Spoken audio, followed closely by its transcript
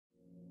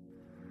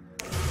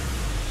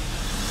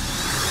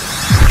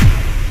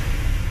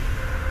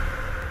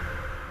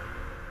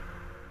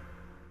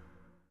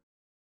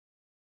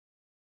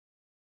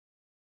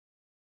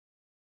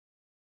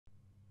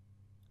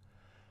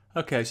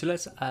Okay, so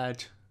let's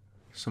add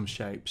some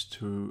shapes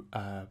to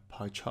a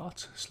pie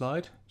chart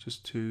slide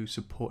just to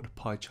support the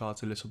pie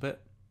chart a little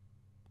bit.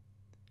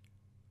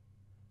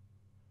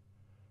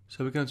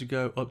 So we're going to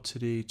go up to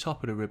the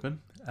top of the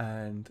ribbon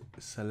and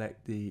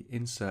select the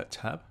Insert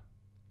tab.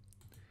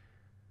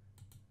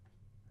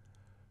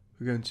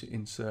 We're going to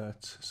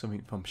insert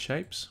something from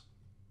Shapes.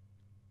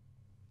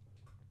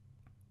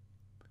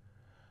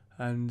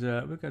 And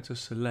we're going to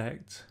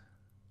select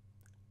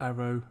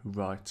Arrow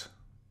Right.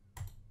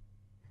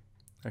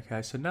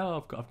 Okay, so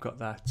now I've got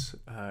that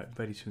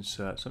ready to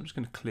insert. So I'm just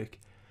going to click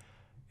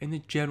in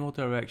the general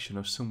direction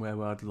of somewhere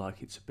where I'd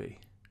like it to be.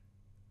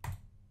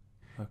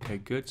 Okay,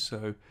 good.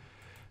 So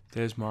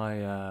there's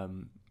my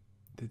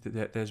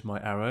there's my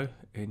arrow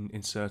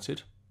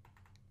inserted.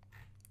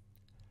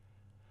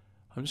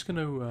 I'm just going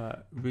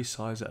to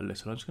resize it a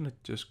little. I'm just going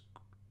to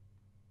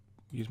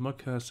use my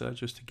cursor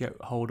just to get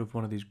hold of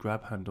one of these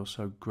grab handles.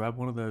 So grab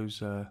one of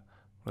those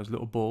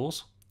little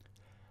balls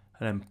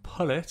and then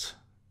pull it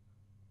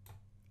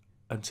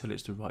until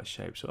it's the right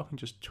shape. So I can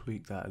just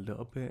tweak that a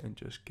little bit and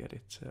just get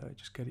it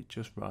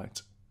just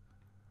right.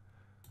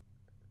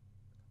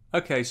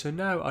 Okay, so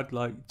now I'd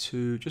like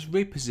to just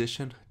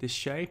reposition this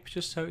shape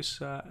just so it's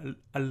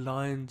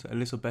aligned a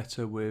little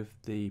better with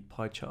the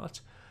pie chart.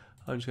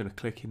 I'm just going to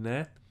click in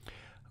there.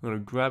 I'm going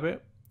to grab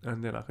it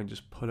and then I can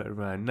just pull it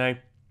around. Now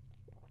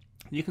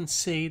you can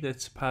see that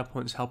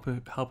PowerPoint is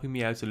helping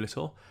me out a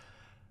little.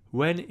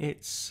 When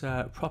it's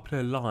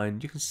properly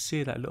aligned, you can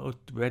see that little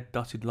red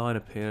dotted line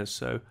appears,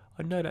 so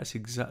I know that's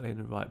exactly in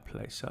the right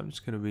place. So I'm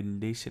just going to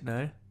release it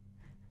now,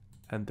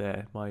 and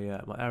there, my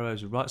arrow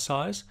is the right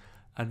size,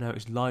 and now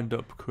it's lined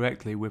up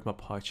correctly with my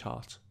pie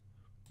chart.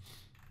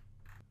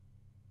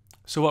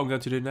 So what I'm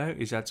going to do now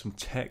is add some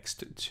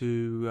text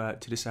to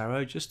this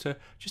arrow, just to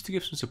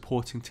give some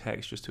supporting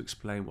text, just to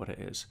explain what it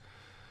is.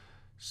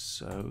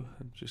 So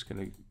I'm just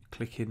going to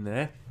click in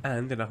there,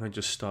 and then I can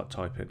just start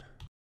typing.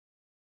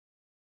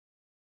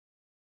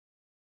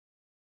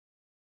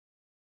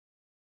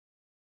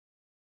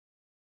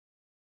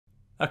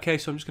 Okay,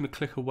 so I'm just going to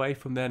click away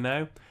from there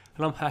now,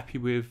 and I'm happy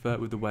with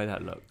the way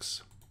that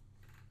looks.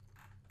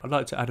 I'd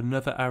like to add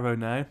another arrow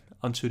now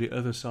onto the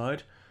other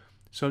side,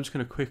 so I'm just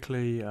going to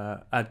quickly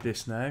add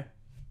this now.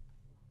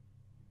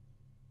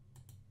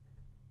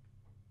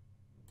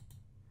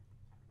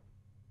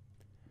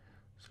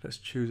 So let's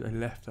choose a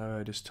left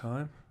arrow this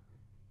time.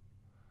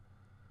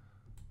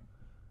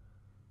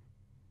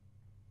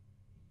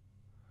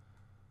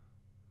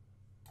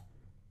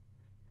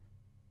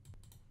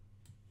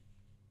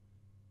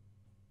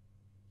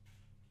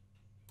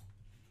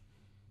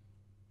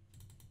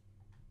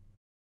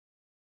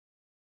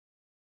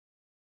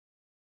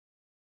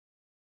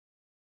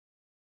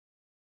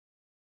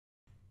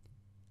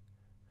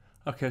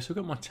 Okay, so I've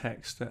got my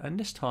text, and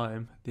this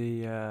time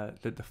the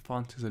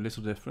font is a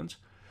little different.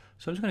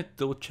 So I'm just going to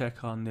double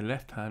check on the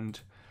left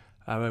hand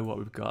arrow what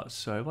we've got.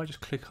 So if I just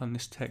click on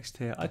this text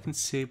here, I can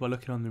see by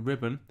looking on the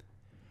ribbon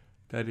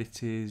that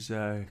it is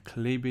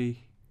Calibri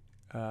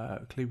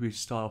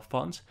style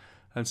font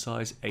and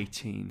size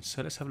 18.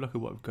 So let's have a look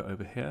at what we've got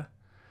over here.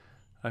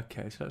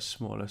 Okay, so that's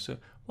smaller. So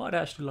what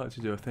I'd actually like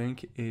to do, I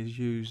think, is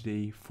use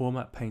the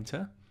format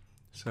painter.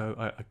 So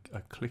I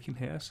click in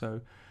here.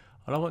 So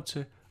I want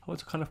to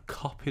kind of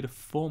copy the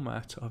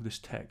format of this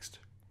text.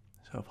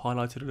 So I've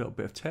highlighted a little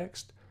bit of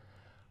text.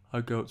 I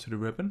go up to the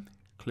ribbon,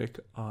 click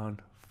on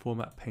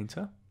Format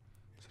Painter.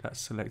 So that's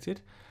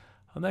selected.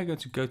 I'm now going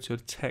to go to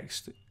the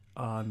text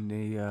on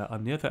the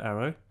other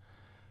arrow,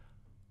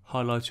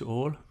 highlight it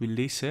all,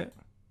 release it,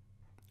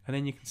 and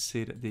then you can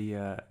see that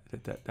the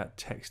that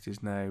text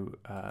is now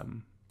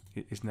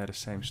the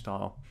same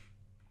style.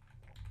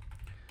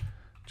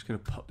 Just going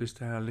to pop this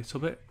down a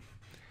little bit.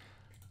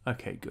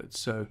 Okay, good.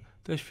 So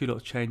there's a few little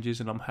changes,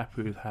 and I'm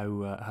happy with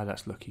how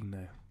that's looking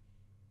now.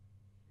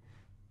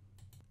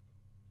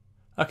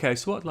 Okay,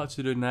 so what I'd like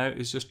to do now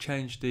is just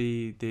change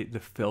the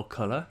fill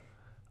color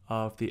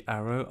of the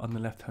arrow on the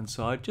left hand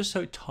side, just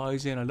so it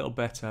ties in a little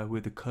better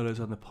with the colors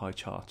on the pie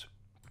chart.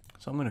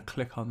 So I'm going to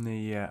click on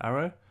the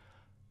arrow,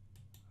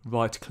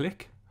 right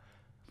click.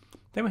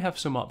 Then we have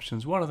some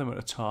options. One of them at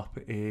the top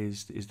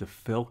is the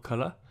fill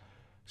color.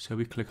 So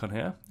we click on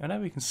here, and now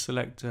we can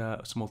select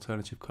some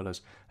alternative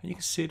colors, and you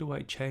can see the way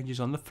it changes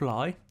on the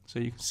fly, so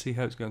you can see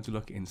how it's going to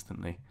look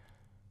instantly.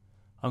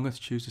 I'm going to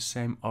choose the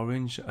same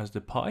orange as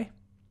the pie.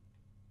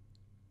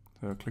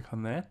 So I'll click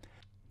on there.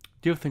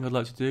 The other thing I'd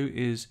like to do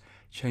is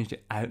change the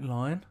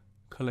outline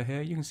color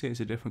here. You can see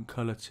it's a different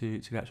color to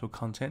the actual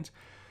content.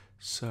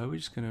 So we're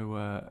just going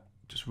to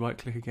just right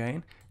click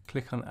again,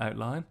 click on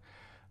outline,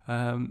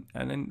 and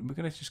then we're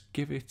going to just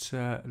give it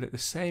the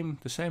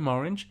same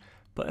orange,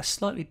 but a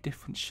slightly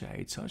different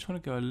shade. So I just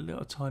want to go a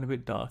little tiny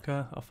bit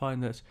darker. I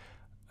find that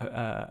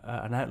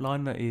an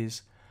outline that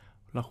is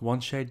like one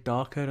shade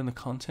darker than the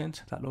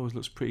content, that always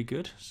looks pretty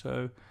good.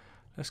 So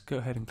let's go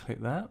ahead and click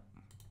that.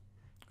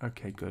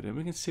 Okay, good, and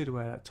we can see the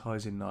way that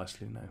ties in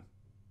nicely now.